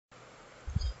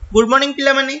Good morning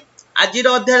पिला माने आज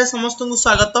अध्याय समस्त को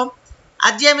स्वागत।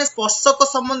 आज आम स्पर्शक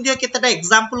संबंधी केतटा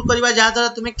एग्जांपल करबा जहा द्वारा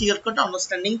तुमे क्लियर कट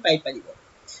अंडरस्टैंडिंग पाई परिबो।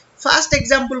 फर्स्ट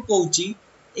एग्जांपल कहूची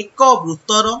एक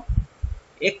वृत्तर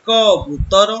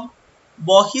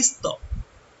बहिस्थ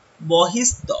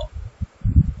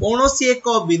कोनोसी एक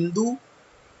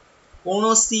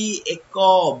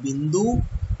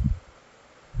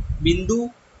बिंदु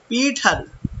P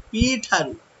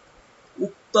ठारू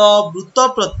उक्त वृत्त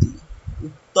प्रति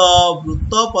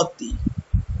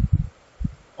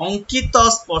अंकित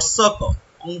स्पर्शक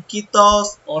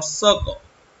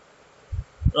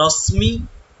रश्मि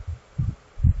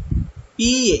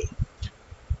PA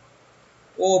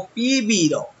और PB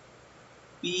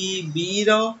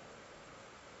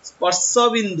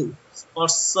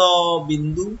स्पर्श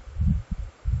बिंदु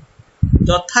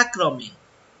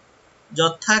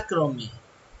यथाक्रमे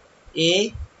A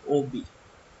और B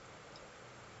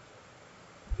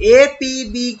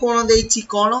APB कोण देछि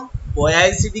कोण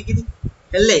 42 डिग्री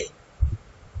हेले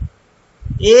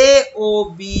A और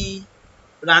B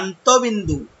प्रांत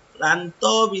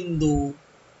बिंदु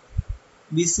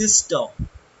विशिष्ट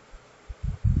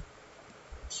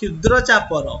क्षुद्र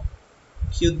चापर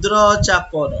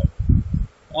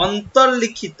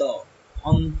अंतर्लिखित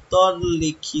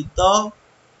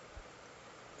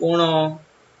कोण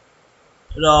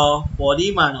रा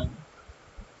परिमाण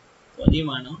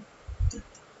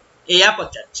एया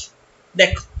पचार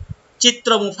देख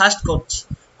चित्र मु फास्ट कर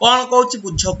कौन कहूँ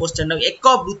बुझ क्वेश्चन एक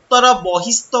वृत्तर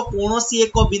बहिस्थ कौनसी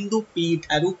एक बिंदु P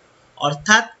ठारू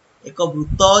अर्थात एक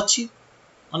वृत्त अछि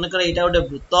मनकर एटा गोटे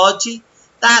वृत्त अछि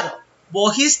तार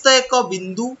बहिस्थ एक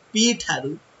बिंदु P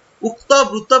ठारू उक्त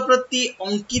वृत्त प्रति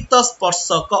अंकित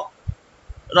स्पर्शक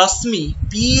रश्मि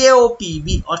PA और PB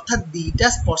अर्थात दीटा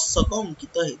स्पर्शक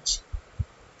अंकित होइछि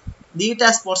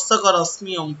दीटा स्पर्शक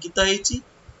रश्मि अंकित होइछि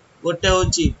गोटे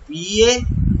होची PA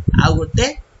आ गोटे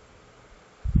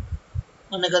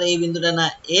मनकर ए बिंदुटा ना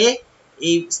A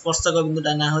ए स्पर्शक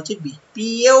बिंदुटा ना होची B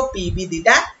PA और PB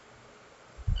दीटा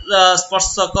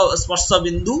स्पर्श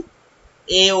बिंदु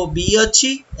A और B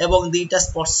अछि एवं दीटा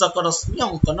स्पर्शक रश्मि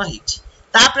अंकन होइछि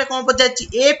तापरे कोन पचाछि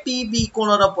APB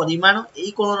कोणर परिमाण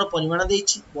एई कोणर परिमाण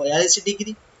देछि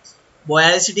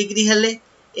 42 डिग्री हेले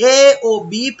A और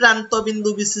B प्रांत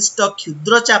बिंदु विशिष्ट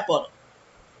क्षुद्र चापर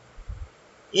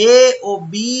A और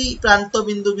B प्रांत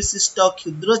बिंदु विशिष्ट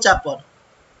क्षुद्र चापर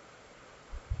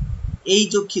एई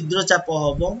जो क्षुद्र चाप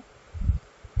हबो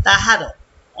ताहार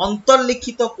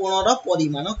अंतर्लिखित कोणर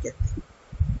परिमाण केते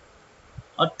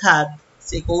अर्थात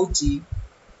से कहूची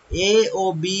A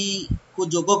और B को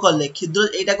जोग करले क्षुद्र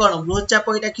एटा कोन बृहत चाप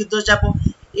एटा क्षुद्र चाप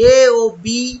A और B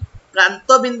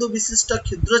प्रांत बिंदु विशिष्ट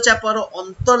क्षुद्र चापर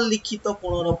अंतर्लिखित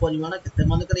कोणर परिमाण केते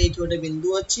मन करे एठी गोटे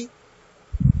बिंदु अछि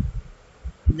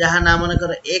जहा नाम मन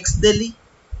कर x देली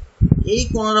एई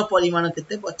कोणर परिमाण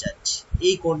केते पचारछि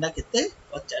एई कोणटा केते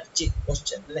पचारछि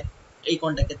क्वेश्चन रे एई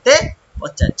कोणटा केते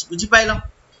पचारछि बुझी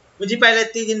पाइले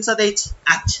ती जिंस देछि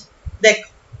अच्छा देख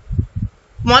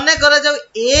मने कर जाऊ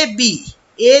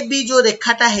AB जो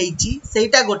रेखाटा हेछि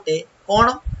सेटा गोटे कोन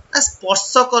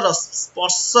स्पर्शक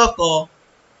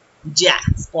ज्या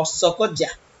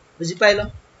बुझी पाइलो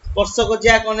स्पर्शक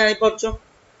ज्या कोन जानि परछो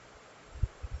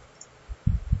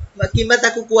किंबा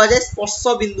ताकू कुआ जाय स्पर्श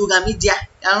बिंदुगामी ज्या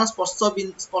कारण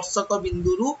स्पर्शक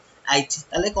बिंदुरु आइछि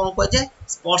ताले कोन कुआ जाय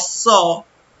स्पर्श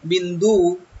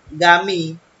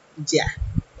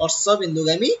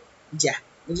बिंदुगामी ज्या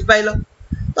बुझी पाइलो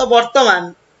तो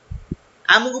वर्तमान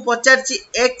हमकु पचारछि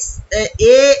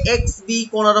AXB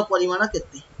कोणर परिमाण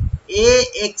केते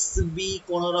AXB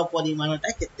कोणर परिमाणटा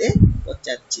केते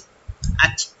पचारछि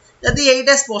अच्छा यदि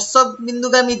एइटा स्पर्श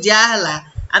बिंदुगामी ज्या हला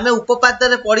आमे उपपाद्य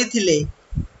रे पढिथिले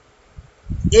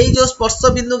एई जो स्पर्श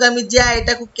बिंदुगामी ज्या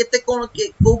एटा को केते कोण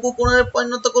को कोण रे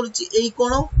परिणत करूछि एई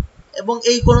कोण एवं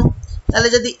एई कोण ताले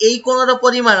यदि एई कोणर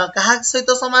परिमाण कहा सहित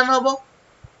समान हबो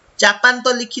चापांत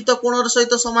लिखित कोणर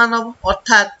सहित समान हबो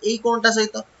अर्थात एई कोणटा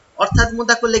सहित अर्थात मु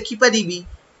ताको लिखि परिबी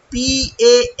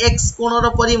PAX कोणर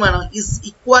परिमाण इज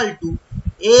इक्वल टू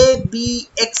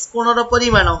ABX कोणर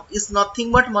परिमाण इज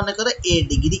नथिंग बट माने कर A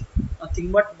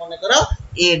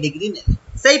डिग्री ने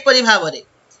सही परि भाव रे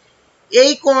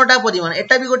एई कोणटा परिमाण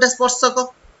एटा भी गोटे स्पर्शक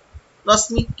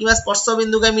रश्मि किबा स्पर्श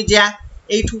बिंदुगामी ज्या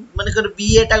एठू माने कर B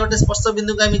एटा गोटे स्पर्श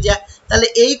बिंदुगामी ज्या ताले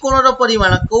एई कोणर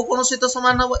परिमाण को कोण सहित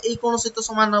समान हबो एई कोण सहित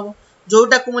समान हबो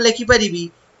जोटा को मु लिखि परिबी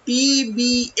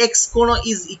PBX कोण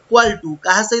इज इक्वल टू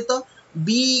कहा सहित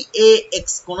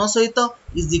BAX कोण सहित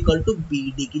is equal to B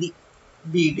degree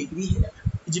हेला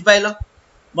बुझी पाइलो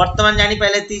वर्तमान जानि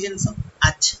पाइले ती जिंस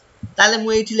अच्छा ताले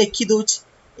मु एठी लिखि दोछि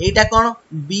एटा कोन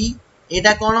B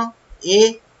Etah cone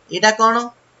A Etah cone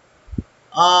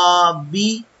B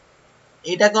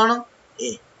एटा कौन ए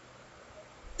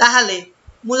ताहले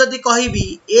मु जदि कहिबी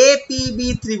एपीबी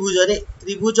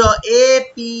त्रिभुज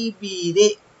एपीबी रे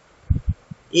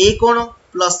ए कोण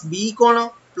प्लस बी कोण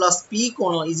प्लस पी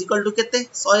कोण इज इक्वल टू केते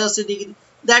 180 डिग्री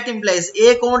दैट इंप्लाइज ए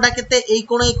कोणटा केते ए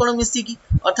कोण मिसी की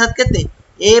अर्थात केते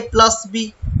ए प्लस बी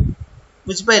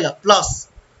बुझ पाइल प्लस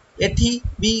एठी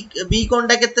बी बी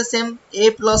कोणटा केते सेम ए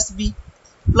प्लस बी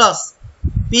प्लस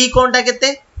पी कोणटा केते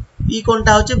पी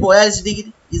कोणटा होचे 42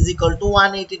 degree is equal to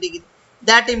 180 degree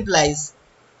that implies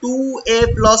 2a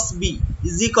plus b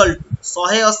is equal to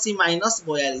 180 minus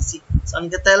 42 सन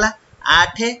केते हला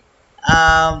 8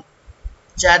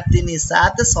 4 3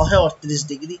 7 138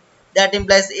 degree that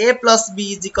implies a plus b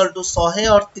is equal to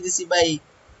 138 by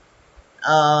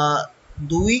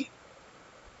 2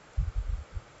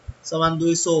 समान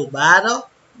 212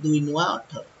 2 9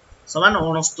 18 समान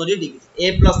 69 degree a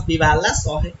plus b बाहला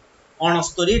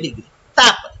 169 degree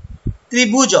तापर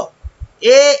त्रिभुज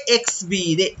AXB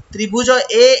रे त्रिभुज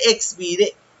AXB रे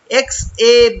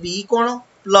XAB कोण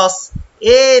प्लस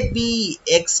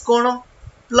ABX कोण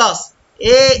प्लस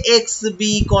AXB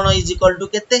कोण इज इक्वल टू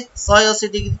केते 180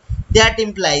 डिग्री दैट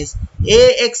इंप्लाइज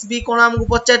AXB कोण हमकु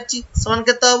पचारची समान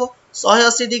केते हबो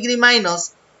 180 डिग्री माइनस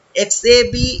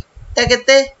XAB ता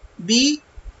केते B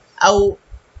आउ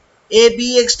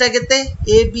ABX ता केते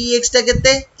ABX ता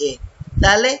केते A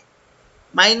ताले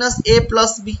माइनस A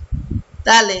प्लस B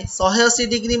ताले 180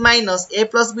 डिग्री माइनस ए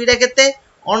प्लस बी टा केते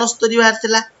 69 बाहर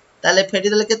थिला ताले फेडी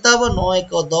देले केते हबो 9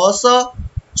 1 10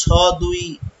 6 2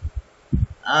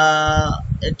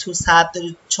 एठु 7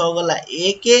 रु 6 गला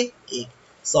 1 1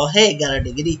 111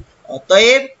 डिग्री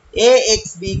अतएव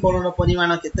AXB कोणर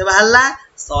परिमाण केते बाहरला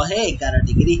 111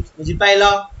 डिग्री बुझी पाइलो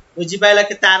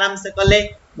केते आराम से कले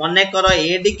मने करो ए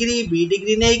डिग्री बी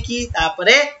डिग्री नै की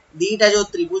तापरे दीटा जो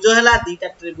त्रिभुज हैला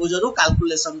दीटा त्रिभुज रु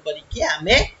कैलकुलेशन करी के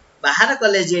हमें बाहर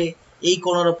कले जे एई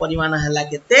कोणर परिमाण हैला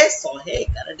केते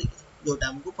 111 डिग्री जोटा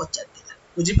हमको पचार दिला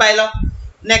बुझी पाइलो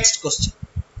नेक्स्ट क्वेश्चन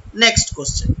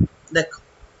देखो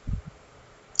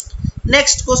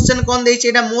नेक्स्ट क्वेश्चन कोन देछि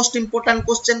एटा मोस्ट इंपोर्टेंट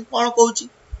क्वेश्चन कोन कहूची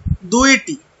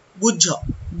दुईटी बुझ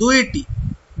दुईटी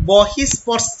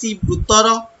बहिस्पर्शी वृत्तर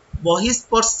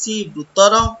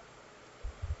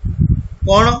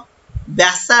कोन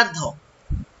व्यासार्ध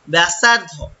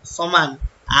समान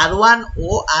R1 ओ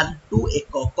R2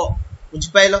 एकक बुझ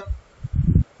पाइलो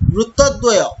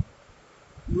वृत्तद्वयर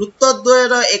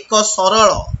एक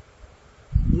सरल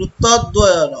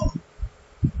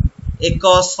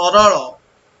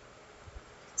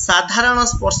साधारण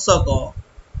स्पर्शक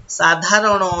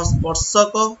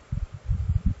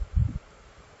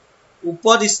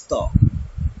उपरिस्थ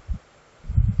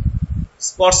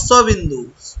स्पर्श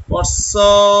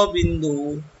बिंदु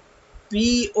P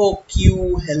O Q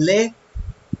हेले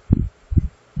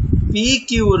PQ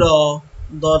रो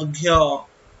दैर्घ्य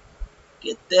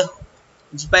केते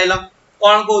बुझ पाइलो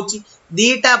कोन कहूची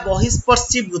दीटा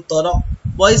बहिस्पर्शी वृत्तर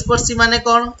बहिस्पर्शी माने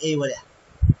कोन एई भलिया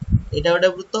एटा गोटे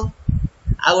वृत्त आ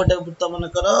गोटे वृत्त माने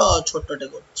करो छोटटे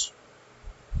करछि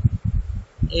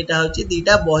एटा होची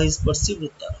दीटा बहिस्पर्शी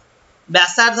वृत्तर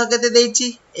व्यासार्ध केते देछि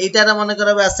एटा रे माने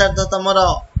करो व्यासार्ध तमरो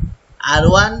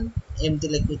R1 एमति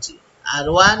लिखुची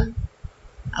R1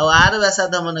 आ R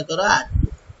व्यासार्ध माने करो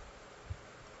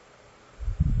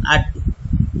R2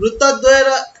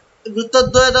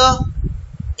 वृत्तद्वयर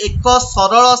एक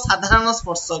सरल साधारण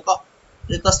स्पर्शक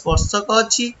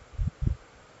अछि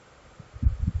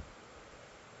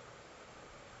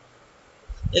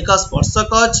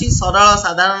सरल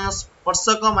साधारण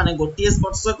स्पर्शक माने गोटिए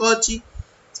स्पर्शक अछि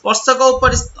स्पर्शक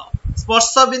उपरिस्थ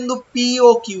स्पर्श बिंदु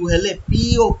POQ हेले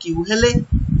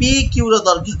PQ रो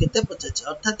दैर्घ्य केते 50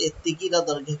 अर्थात एतिकी रो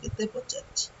दैर्घ्य केते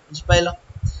 50 बुझ पाइलो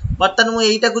बर्तन मु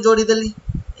एईटा को जोड़ी देली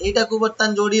एईटा को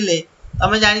बर्तन जोड़ीले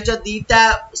तमे जानि छ दीटा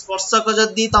स्पर्शक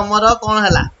जदी तमरो कोन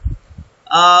हला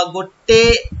गोटे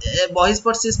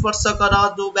बहिस्पर्शी स्पर्शक रो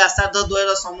जो व्यासार्ध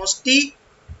द्वयर समष्टि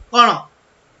कोन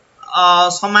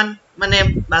समान माने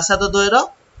व्यासार्ध द्वयर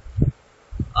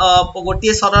गोटे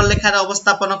सरल रेखार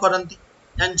अवस्थापन करंती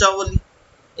जानचो बोली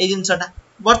ए जिंसटा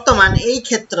वर्तमान एई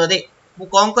क्षेत्र रे मु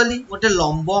कोन कली गोटे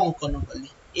लंब अंकन कली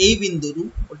एई बिंदु रु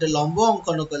गोटे लंब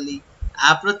अंकन कली आ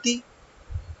प्रति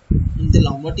इंते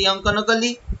लंबटी अंकन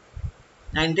कली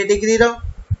 90 डिग्री रो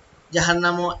जहार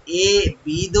नाम ए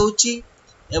बी दोची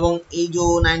एवं ए जो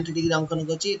 90 डिग्री अंकन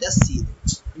करछि एटा सी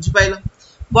दोची बुझि पाइलो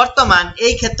वर्तमान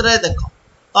एई क्षेत्र रे देखो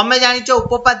तमे जानि छ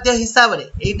उपपाद्य हिसाब रे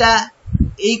एटा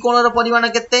एई कोणर परिमाण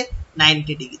केते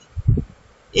 90 डिग्री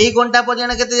एई कोणटा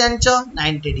परिमाण केते जानि छ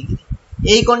 90 डिग्री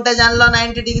एई कोणटा जानलो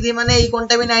 90 डिग्री माने एई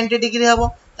कोणटा भी 90 डिग्री हबो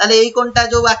ताले एई कोणटा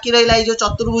जो बाकी रहिला ए जो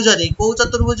चतुर्भुज रे को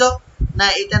चतुर्भुज ना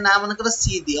एटा नाम मन कर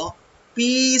सी दियो पी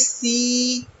सी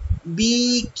बी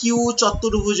क्यू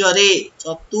चतुर्भुज रे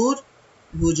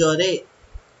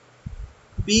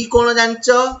बी कोण जानच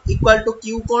इक्वल टू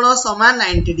क्यू कोण समान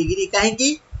 90 डिग्री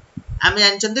कहीं आम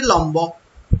जानते लंब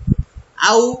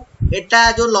आउ एटा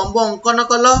जो लंब अंकन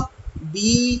कल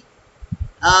बी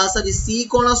सॉरी सी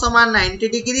कोण समान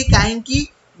 90 डिग्री कहीं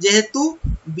जेहेतु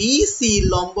बी सी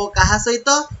लंब कहा सहित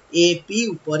ए पी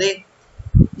उपरे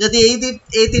जदि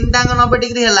ए तीनटा 90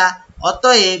 डिग्री है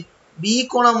अतएव बी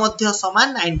कोण मध्य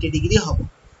समान 90 डिग्री हम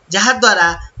जहा द्वारा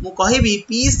मु कहिबी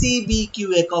पी सी बी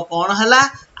क्यू एक कोण है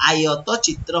आयत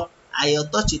चित्र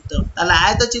ताले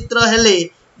आयत चित्र हेले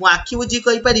मु आखि बुझी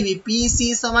कहि परिबी पी सी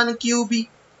समान Q B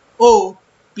O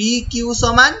P Q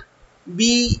समान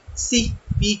बी सी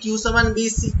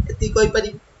एति कहि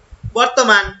परिबी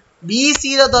वर्तमान बी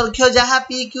सी रो दैर्घ्य जहा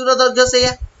पी क्यू रो दैर्घ्य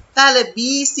सेया ताले बी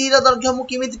सी रो दैर्घ्य मु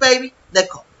किमिति पाइबी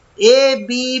देखो ए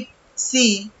बी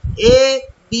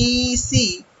सी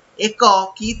एक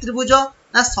की त्रिभुज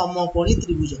ना समकोणी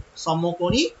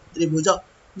त्रिभुज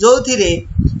जो थिरे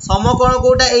समकोण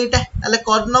कोटा एटा ताले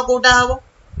कर्ण कोटा हबो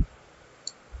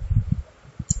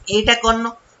एटा कर्ण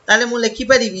ताले मु लिखि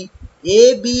परिबी A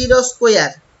B row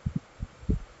square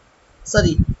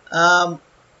sorry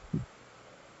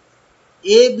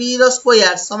A B row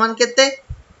square समान केते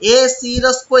ए सी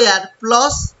रो स्क्वायर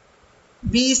प्लस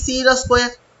बी सी रो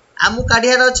स्क्वायर आमु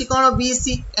काढियार अछि कोन बी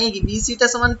सी कहीं बी सी टा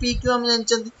समान पी क्यू हम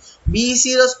जानचंती बी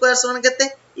सी रो स्क्वायर समान केते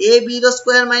A B row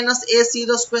square minus A C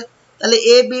row square ताले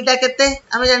ए बी टा केते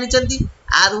हम जानिचंती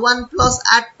r1 प्लस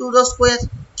r2 रो स्क्वायर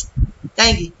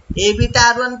कहीं ए बी टा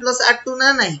r1 प्लस r2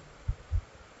 ना नहीं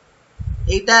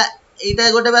एटा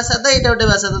गोटे व्यासार्ध एटा गोटे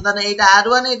व्यासार्ध ताने एटा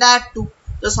r1 एटा r2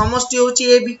 तो समष्टि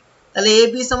होची ए बी ताले ए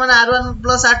बी समान r1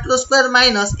 प्लस r2 रो स्क्वायर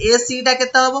माइनस ए सी टा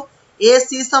केते हबो ए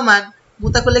सी समान मु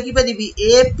ताको लिखि परिबी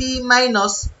ए पी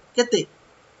माइनस केते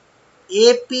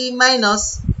A P minus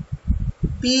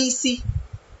P C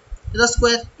row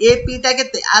square A P टा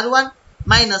केते r1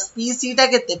 माइनस पी सी टा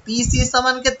केते पी सी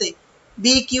समान केते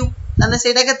बी क्यू ताने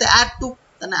सेटा केते r2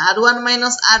 ताने r1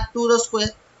 माइनस r2 रो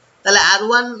स्क्वायर ताले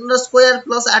r1 रो स्क्वायर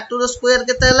प्लस r2 रो स्क्वायर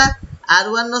केते हला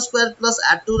r1 रो स्क्वायर प्लस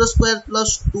r2 रो square plus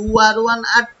 2r1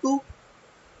 r2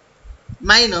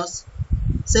 minus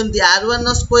सेमती r1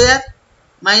 रो स्क्वायर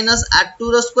माइनस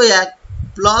r2 रो स्क्वायर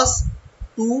प्लस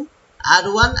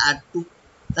 2r1 r2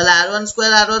 ताले r1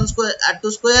 square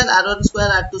r2 square r1 square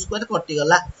r2 square कटि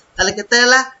गला ताले केते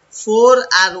हला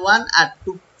 4r1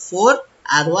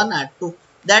 r2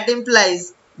 that implies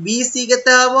bc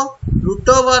केते हबो root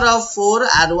over of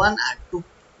 4r1 r2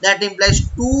 that implies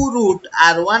 2 root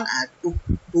r1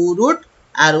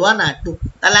 r2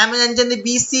 ताले हम जानछन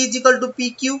bc is equal to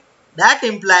pq that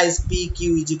implies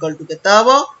pq is equal to केते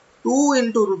हबो 2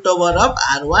 into root over of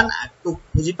r1 r2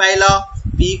 बुझी pilo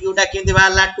pq टा केमति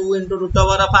बाहरला 2 into root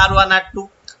over of r1 r2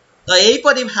 तो एई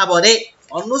परि भाबरे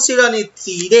अनुशीलनी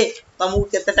 3 रे तुमको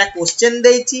केतेटा क्वेश्चन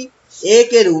देछि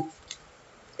एक रु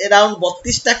अराउंड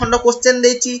 32 टा खंड क्वेश्चन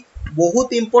देछि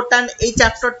बहुत इंपोर्टेंट ए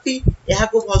चैप्टर टी एहा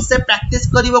को भलसे प्रैक्टिस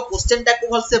करिवो क्वेश्चन टा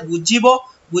को भलसे बुझिबो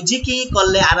बुझी की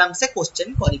करले आराम से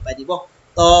क्वेश्चन करि परिबो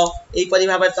तो एई परि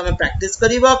भाबरे तमे प्रैक्टिस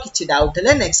करिवो किछि डाउट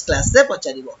हेले नेक्स्ट क्लास रे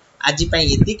पचारिवो आज पई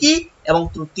एतिकी एवं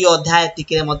तृतीय अध्याय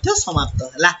एतिकी रे मध्ये समाप्त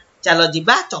हला चलो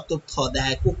जिबा चतुर्थ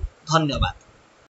अध्याय को धन्यवाद।